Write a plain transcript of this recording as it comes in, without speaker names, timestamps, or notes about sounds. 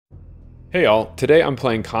Hey all, today I'm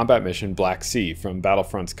playing Combat Mission Black Sea from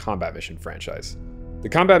Battlefront's Combat Mission franchise. The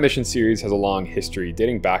Combat Mission series has a long history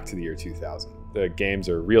dating back to the year 2000. The games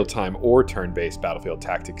are real-time or turn-based battlefield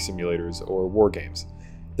tactics simulators or war games.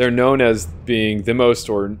 They're known as being the most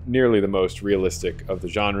or nearly the most realistic of the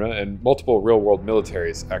genre, and multiple real-world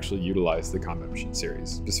militaries actually utilize the Combat Mission series,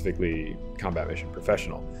 specifically Combat Mission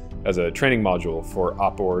Professional, as a training module for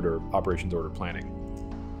OpOrd or Operations Order Planning.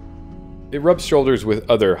 It rubs shoulders with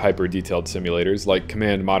other hyper-detailed simulators like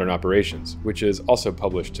Command Modern Operations, which is also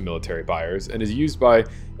published to military buyers and is used by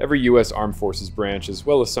every US Armed Forces branch as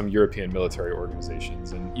well as some European military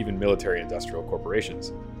organizations and even military industrial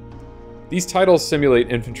corporations. These titles simulate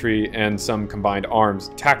infantry and some combined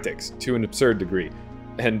arms tactics to an absurd degree,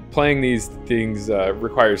 and playing these things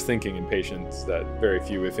requires thinking and patience that very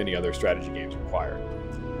few, if any, other strategy games require.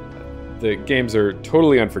 The games are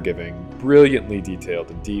totally unforgiving, brilliantly detailed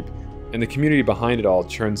and deep, and the community behind it all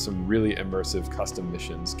churns some really immersive custom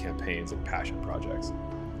missions, campaigns, and passion projects.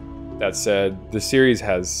 That said, the series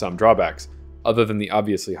has some drawbacks, other than the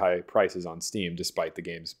obviously high prices on Steam despite the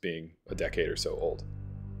games being a decade or so old.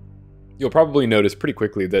 You'll probably notice pretty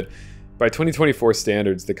quickly that by 2024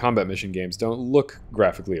 standards, the Combat Mission games don't look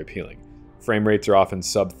graphically appealing. Frame rates are often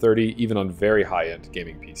sub 30, even on very high-end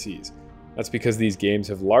gaming PCs. That's because these games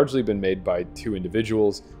have largely been made by two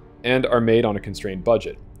individuals and are made on a constrained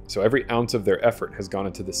budget. So every ounce of their effort has gone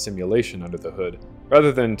into the simulation under the hood,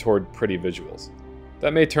 rather than toward pretty visuals.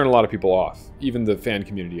 That may turn a lot of people off. Even the fan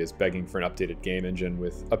community is begging for an updated game engine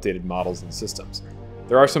with updated models and systems.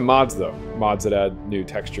 There are some mods though, mods that add new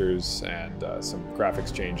textures and some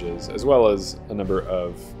graphics changes, as well as a number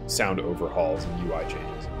of sound overhauls and UI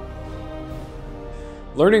changes.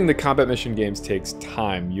 Learning the Combat Mission games takes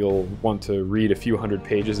time. You'll want to read a few hundred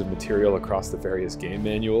pages of material across the various game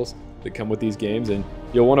manuals that come with these games, and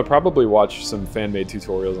you'll want to probably watch some fan-made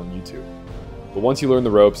tutorials on YouTube. But once you learn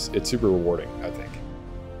the ropes, it's super rewarding, I think.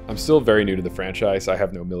 I'm still very new to the franchise, I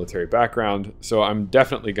have no military background, so I'm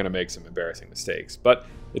definitely going to make some embarrassing mistakes, but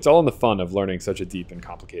it's all in the fun of learning such a deep and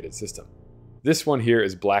complicated system. This one here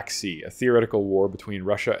is Black Sea, a theoretical war between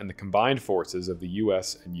Russia and the combined forces of the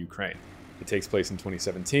US and Ukraine. It takes place in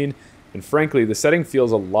 2017, and frankly, the setting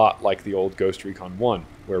feels a lot like the old Ghost Recon 1,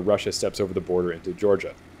 where Russia steps over the border into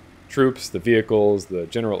Georgia. Troops, the vehicles, the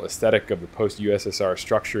general aesthetic of the post-USSR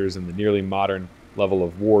structures, and the nearly modern level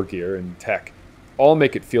of war gear and tech all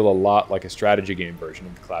make it feel a lot like a strategy game version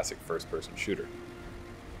of the classic first-person shooter.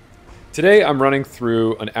 Today I'm running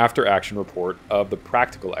through an after-action report of the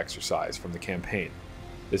practical exercise from the campaign.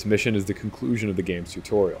 This mission is the conclusion of the game's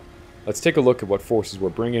tutorial. Let's take a look at what forces we're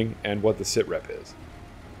bringing and what the sitrep is.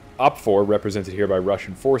 OPFOR, represented here by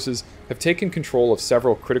Russian forces, have taken control of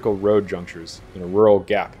several critical road junctures in a rural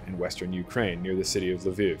gap in western Ukraine near the city of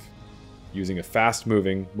Lviv, using a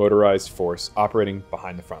fast-moving, motorized force operating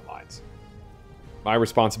behind the front lines. My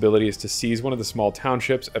responsibility is to seize one of the small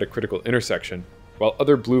townships at a critical intersection, while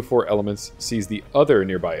other BLUFOR elements seize the other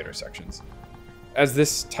nearby intersections. As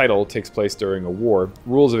this title takes place during a war,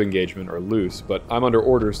 rules of engagement are loose, but I'm under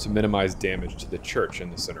orders to minimize damage to the church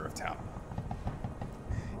in the center of town.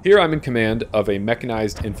 Here I'm in command of a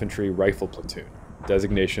mechanized infantry rifle platoon,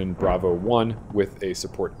 designation Bravo 1 with a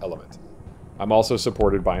support element. I'm also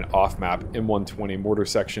supported by an off-map M120 mortar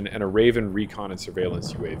section and a Raven recon and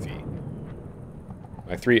surveillance UAV.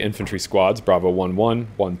 My three infantry squads, Bravo 1-1,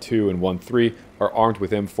 1-2, and 1-3, are armed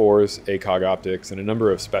with M4s, ACOG optics, and a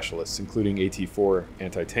number of specialists, including AT-4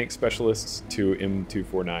 anti-tank specialists, two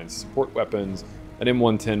M249 support weapons, an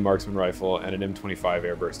M110 marksman rifle, and an M25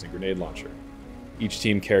 air-bursting grenade launcher. Each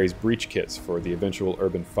team carries breach kits for the eventual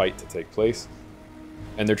urban fight to take place,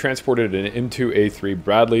 and they're transported in M2A3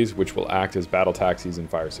 Bradleys, which will act as battle taxis and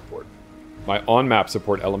fire support. My on-map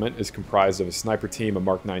support element is comprised of a sniper team, a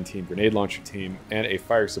Mark 19 grenade launcher team, and a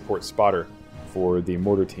fire support spotter for the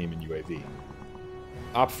mortar team and UAV.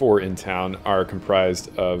 OPFOR in town are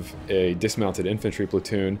comprised of a dismounted infantry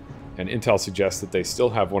platoon, and intel suggests that they still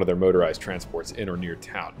have one of their motorized transports in or near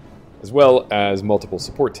town, as well as multiple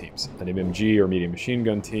support teams, an MMG or medium machine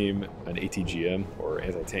gun team, an ATGM or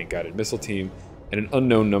anti-tank guided missile team, and an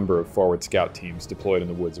unknown number of forward scout teams deployed in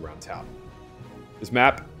the woods around town. This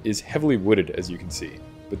map is heavily wooded, as you can see,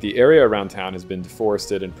 but the area around town has been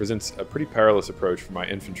deforested and presents a pretty perilous approach for my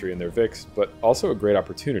infantry and their VICs, but also a great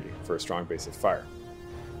opportunity for a strong base of fire.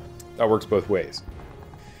 That works both ways.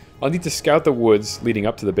 I'll need to scout the woods leading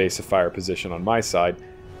up to the base of fire position on my side,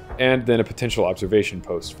 and then a potential observation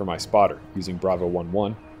post for my spotter using Bravo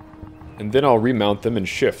 1-1, and then I'll remount them and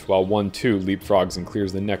shift while 1-2 leapfrogs and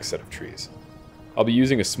clears the next set of trees. I'll be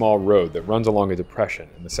using a small road that runs along a depression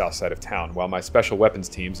in the south side of town, while my special weapons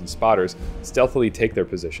teams and spotters stealthily take their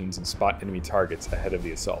positions and spot enemy targets ahead of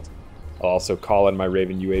the assault. I'll also call in my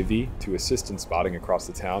Raven UAV to assist in spotting across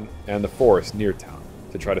the town and the forest near town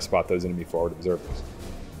to try to spot those enemy forward observers.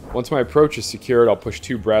 Once my approach is secured, I'll push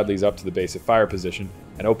 2 Bradleys up to the base of fire position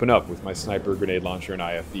and open up with my sniper, grenade launcher, and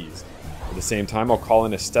IFVs. At the same time, I'll call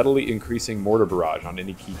in a steadily increasing mortar barrage on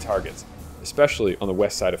any key targets, especially on the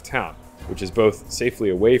west side of town, which is both safely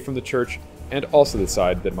away from the church and also the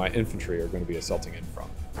side that my infantry are going to be assaulting in from.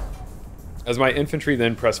 As my infantry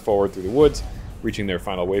then press forward through the woods, reaching their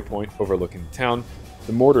final waypoint overlooking the town,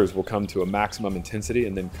 the mortars will come to a maximum intensity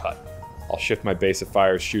and then cut. I'll shift my base of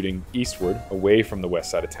fire shooting eastward, away from the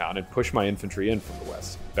west side of town, and push my infantry in from the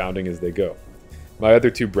west, bounding as they go. My other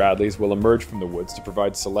 2 Bradleys will emerge from the woods to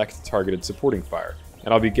provide select targeted supporting fire,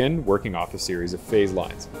 and I'll begin working off a series of phase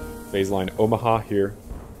lines. Phase line Omaha here,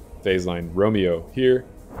 phase line Romeo here,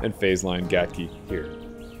 and phase line Gatki here.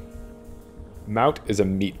 Mout is a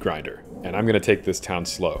meat grinder, and I'm going to take this town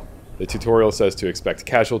slow. The tutorial says to expect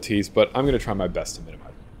casualties, but I'm going to try my best to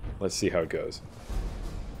minimize. Let's see how it goes.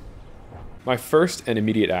 My first and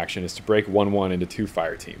immediate action is to break 1-1 into 2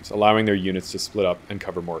 fire teams, allowing their units to split up and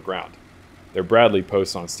cover more ground. Their Bradley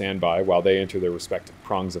posts on standby while they enter their respective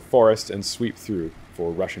prongs of forest and sweep through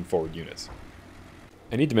for Russian forward units.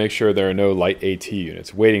 I need to make sure there are no light AT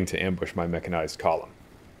units waiting to ambush my mechanized column.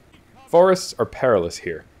 Forests are perilous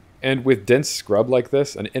here, and with dense scrub like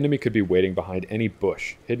this, an enemy could be waiting behind any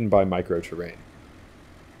bush hidden by micro-terrain.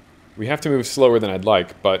 We have to move slower than I'd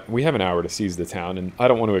like, but we have an hour to seize the town, and I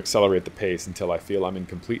don't want to accelerate the pace until I feel I'm in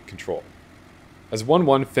complete control. As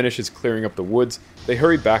 1-1 finishes clearing up the woods, they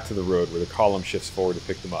hurry back to the road where the column shifts forward to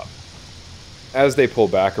pick them up. As they pull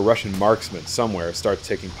back, a Russian marksman somewhere starts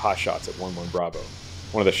taking pot shots at 1-1 Bravo.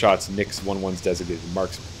 One of the shots nicks 1-1's designated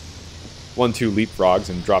marksman. 1-2 leapfrogs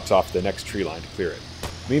and drops off the next tree line to clear it.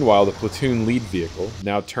 Meanwhile, the platoon lead vehicle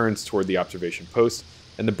now turns toward the observation post,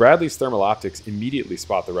 and the Bradley's thermal optics immediately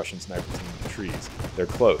spot the Russian sniper team in the trees. They're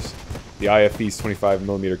close. The IFV's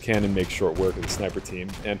 25mm cannon makes short work of the sniper team,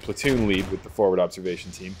 and platoon lead with the forward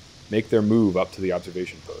observation team make their move up to the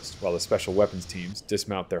observation post, while the special weapons teams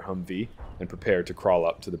dismount their Humvee and prepare to crawl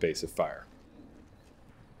up to the base of fire.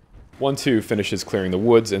 1-2 finishes clearing the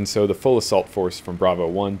woods, and so the full assault force from Bravo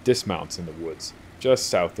 1 dismounts in the woods, just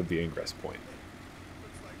south of the ingress point.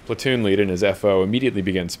 Platoon lead and his FO immediately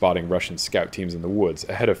begin spotting Russian scout teams in the woods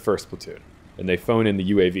ahead of 1st Platoon, and they phone in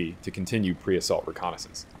the UAV to continue pre-assault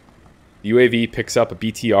reconnaissance. The UAV picks up a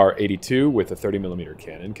BTR-82 with a 30mm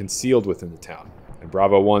cannon concealed within the town, and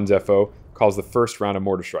Bravo 1's FO calls the first round of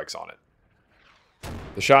mortar strikes on it.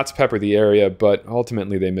 The shots pepper the area, but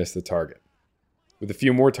ultimately they miss the target. With a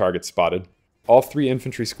few more targets spotted, all 3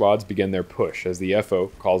 infantry squads begin their push as the FO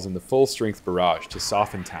calls in the full-strength barrage to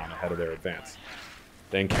soften town ahead of their advance.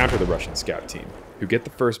 They encounter the Russian scout team, who get the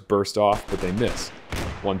first burst off, but they miss.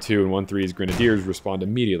 1-2 and 1-3's grenadiers respond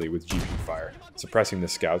immediately with GP fire, suppressing the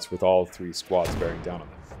scouts with all 3 squads bearing down on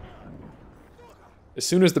them. As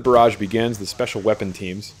soon as the barrage begins, the special weapon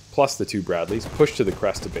teams, plus the 2 Bradleys, push to the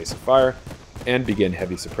crest of base of fire and begin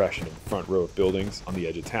heavy suppression of the front row of buildings on the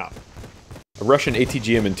edge of town. A Russian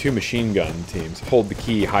ATGM and 2 machine gun teams hold the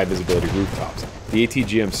key high-visibility rooftops. The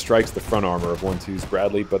ATGM strikes the front armor of 1-2's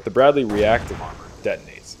Bradley, but the Bradley reactive armor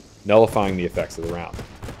detonates, nullifying the effects of the round.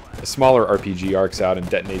 A smaller RPG arcs out and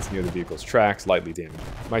detonates near the vehicle's tracks, lightly damaging.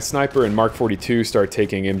 My sniper and Mark 42 start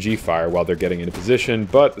taking MG fire while they're getting into position,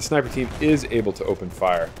 but the sniper team is able to open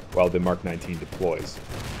fire while the Mark 19 deploys.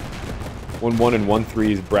 1-1 and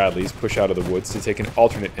 1-3's Bradleys push out of the woods to take an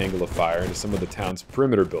alternate angle of fire into some of the town's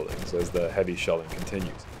perimeter buildings as the heavy shelling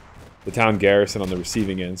continues. The town garrison on the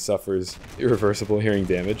receiving end suffers irreversible hearing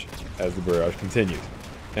damage as the barrage continues,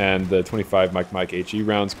 and the 25 Mike HE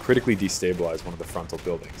rounds critically destabilize one of the frontal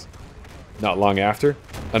buildings. Not long after,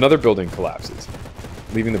 another building collapses,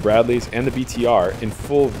 leaving the Bradleys and the BTR in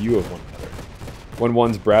full view of one another.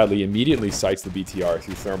 1-1's Bradley immediately sights the BTR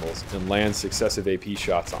through thermals and lands successive AP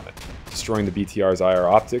shots on it, destroying the BTR's IR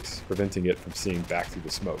optics, preventing it from seeing back through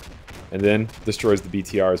the smoke, and then destroys the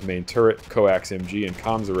BTR's main turret, coax MG, and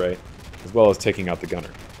comms array, as well as taking out the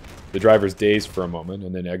gunner. The driver's dazed for a moment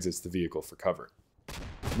and then exits the vehicle for cover.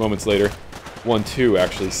 Moments later, 1-2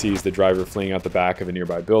 actually sees the driver fleeing out the back of a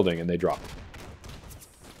nearby building, and they drop him.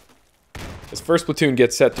 As 1st Platoon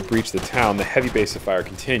gets set to breach the town, the heavy base of fire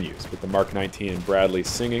continues, with the Mark 19 and Bradley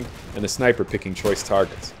singing and the sniper picking choice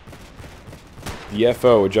targets. The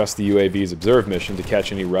FO adjusts the UAV's observe mission to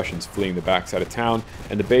catch any Russians fleeing the backside of town,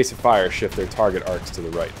 and the base of fire shift their target arcs to the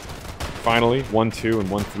right. Finally, 1-2 and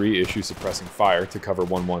 1-3 issue suppressing fire to cover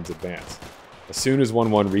 1-1's advance. As soon as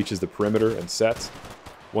 1-1 reaches the perimeter and sets,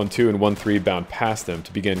 1-2 and 1-3 bound past them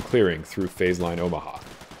to begin clearing through phase line Omaha.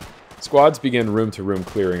 Squads begin room-to-room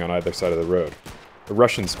clearing on either side of the road. The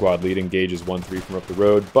Russian squad lead engages 1-3 from up the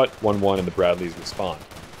road, but 1-1 and the Bradleys respond.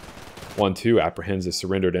 1-2 apprehends a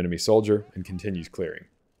surrendered enemy soldier and continues clearing.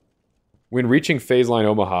 When reaching phase line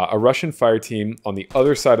Omaha, a Russian fire team on the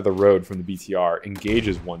other side of the road from the BTR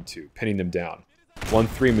engages 1-2, pinning them down.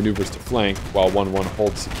 1-3 maneuvers to flank, while 1-1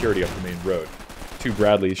 holds security up the main road. 2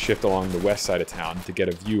 Bradleys shift along the west side of town to get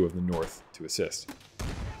a view of the north to assist.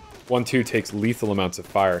 1-2 takes lethal amounts of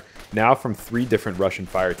fire, now from 3 different Russian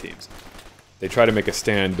fire teams. They try to make a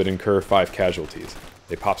stand but incur 5 casualties.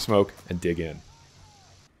 They pop smoke and dig in.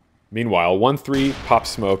 Meanwhile, 1-3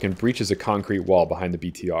 pops smoke and breaches a concrete wall behind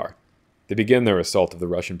the BTR. They begin their assault of the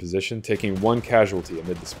Russian position, taking 1 casualty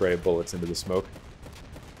amid the spray of bullets into the smoke.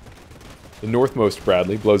 The northmost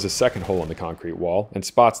Bradley blows a second hole in the concrete wall and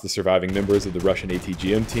spots the surviving members of the Russian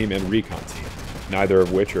ATGM team and recon team, neither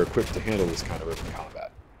of which are equipped to handle this kind of urban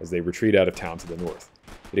combat, as they retreat out of town to the north.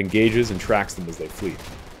 It engages and tracks them as they flee.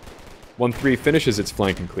 1-3 finishes its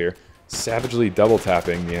flank and clear, savagely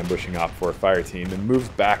double-tapping the ambushing OPFOR fire team and moves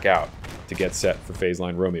back out to get set for phase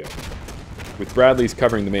line Romeo. With Bradleys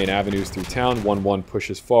covering the main avenues through town, 1-1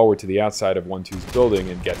 pushes forward to the outside of 1-2's building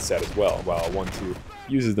and gets set as well, while 1-2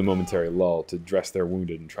 uses the momentary lull to dress their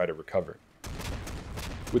wounded and try to recover.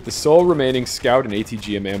 With the sole remaining scout and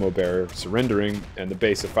ATGM ammo bearer surrendering and the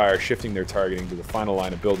base of fire shifting their targeting to the final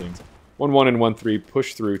line of buildings, 1-1 and 1-3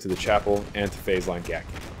 push through to the chapel and to phase line Gatki.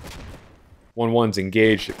 1-1's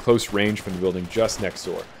engaged at close range from the building just next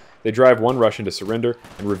door. They drive 1 Russian to surrender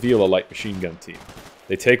and reveal a light machine gun team.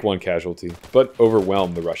 They take 1 casualty, but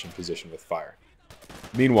overwhelm the Russian position with fire.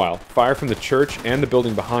 Meanwhile, fire from the church and the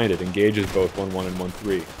building behind it engages both 1-1 and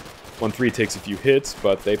 1-3. 1-3 takes a few hits,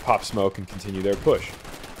 but they pop smoke and continue their push.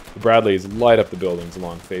 The Bradleys light up the buildings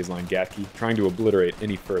along phase line Gatki, trying to obliterate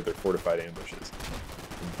any further fortified ambushes.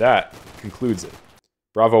 And that concludes it.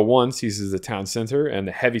 Bravo 1 seizes the town center, and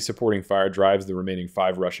the heavy supporting fire drives the remaining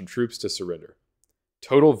 5 Russian troops to surrender.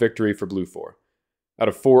 Total victory for Blue 4. Out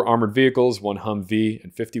of 4 armored vehicles, 1 Humvee,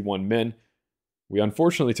 and 51 men, we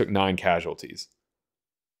unfortunately took 9 casualties.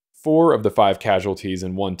 4 of the 5 casualties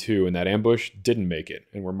in 1-2 in that ambush didn't make it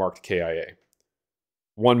and were marked KIA.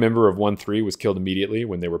 1 member of 1-3 was killed immediately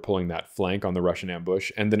when they were pulling that flank on the Russian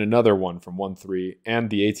ambush, and then another one from 1-3 and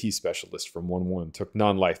the AT specialist from 1-1 took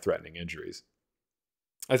non-life-threatening injuries.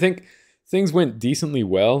 I think things went decently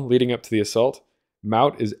well leading up to the assault.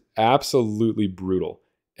 Maut is absolutely brutal,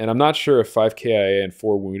 and I'm not sure if 5 KIA and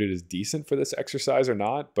 4 wounded is decent for this exercise or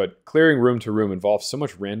not, but clearing room to room involves so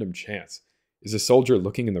much random chance. Is a soldier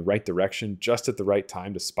looking in the right direction just at the right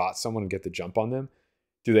time to spot someone and get the jump on them?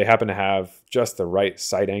 Do they happen to have just the right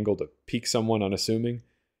sight angle to peek someone unassuming?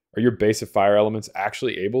 Are your base of fire elements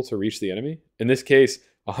actually able to reach the enemy? In this case,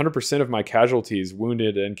 100% of my casualties,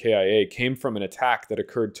 wounded, and KIA came from an attack that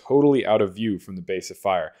occurred totally out of view from the base of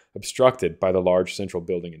fire, obstructed by the large central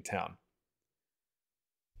building in town.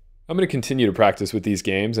 I'm going to continue to practice with these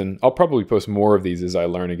games, and I'll probably post more of these as I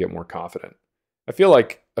learn and get more confident. I feel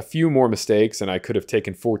like a few more mistakes and I could have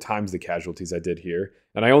taken 4 times the casualties I did here,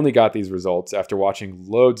 and I only got these results after watching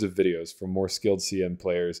loads of videos from more skilled CM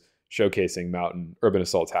players showcasing mountain urban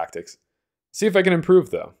assault tactics. See if I can improve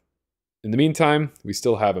though. In the meantime, we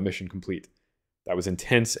still have a mission complete. That was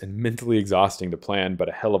intense and mentally exhausting to plan, but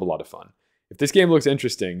a hell of a lot of fun. If this game looks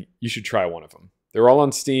interesting, you should try one of them. They're all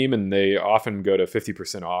on Steam and they often go to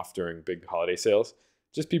 50% off during big holiday sales.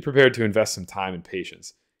 Just be prepared to invest some time and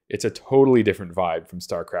patience. It's a totally different vibe from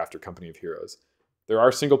StarCraft or Company of Heroes. There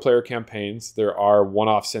are single-player campaigns, there are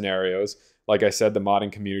one-off scenarios. Like I said, the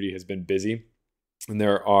modding community has been busy, and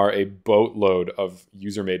there are a boatload of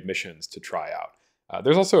user-made missions to try out.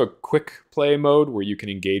 There's also a quick play mode where you can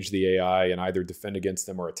engage the AI and either defend against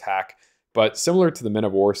them or attack. But similar to the Men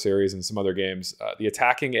of War series and some other games, the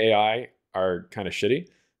attacking AI are kind of shitty,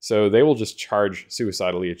 so they will just charge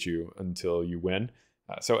suicidally at you until you win.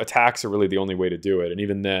 So attacks are really the only way to do it. And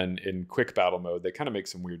even then, in quick battle mode, they kind of make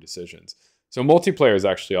some weird decisions. So multiplayer is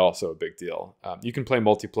actually also a big deal. You can play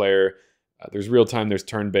multiplayer. There's real-time, there's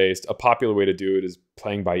turn-based. A popular way to do it is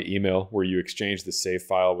playing by email, where you exchange the save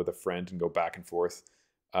file with a friend and go back and forth.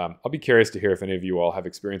 I'll be curious to hear if any of you all have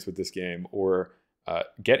experience with this game or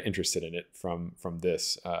get interested in it from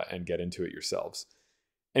this and get into it yourselves.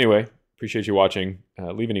 Anyway, appreciate you watching.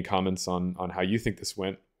 Leave any comments on how you think this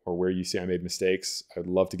went, or where you see I made mistakes. I'd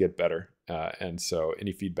love to get better. And so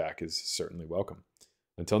any feedback is certainly welcome.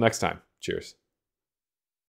 Until next time, cheers.